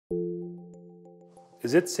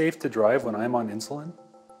Is it safe to drive when I'm on insulin?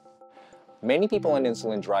 Many people on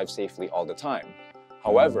insulin drive safely all the time.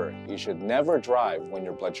 However, you should never drive when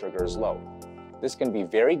your blood sugar is low. This can be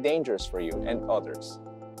very dangerous for you and others.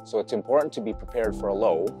 So it's important to be prepared for a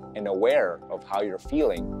low and aware of how you're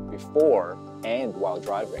feeling before and while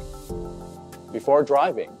driving. Before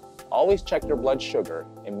driving, always check your blood sugar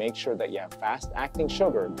and make sure that you have fast-acting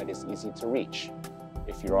sugar that is easy to reach.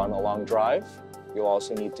 If you're on a long drive, you'll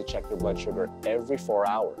also need to check your blood sugar every 4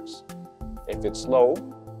 hours. If it's low,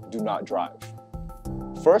 do not drive.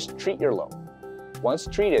 First, treat your low. Once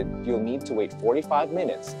treated, you'll need to wait 45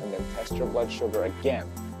 minutes and then test your blood sugar again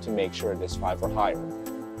to make sure it is 5 or higher.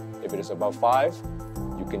 If it is above 5,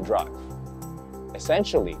 you can drive.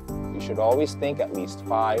 Essentially, you should always think at least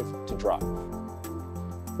 5 to drive.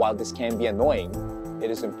 While this can be annoying,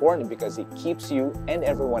 it is important because it keeps you and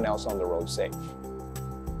everyone else on the road safe.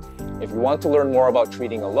 If you want to learn more about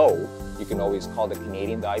treating a low, you can always call the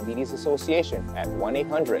Canadian Diabetes Association at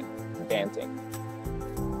 1-800-BANTING.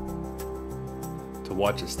 To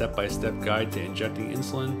watch a step-by-step guide to injecting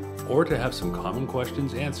insulin or to have some common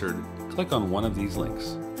questions answered, click on one of these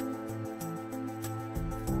links.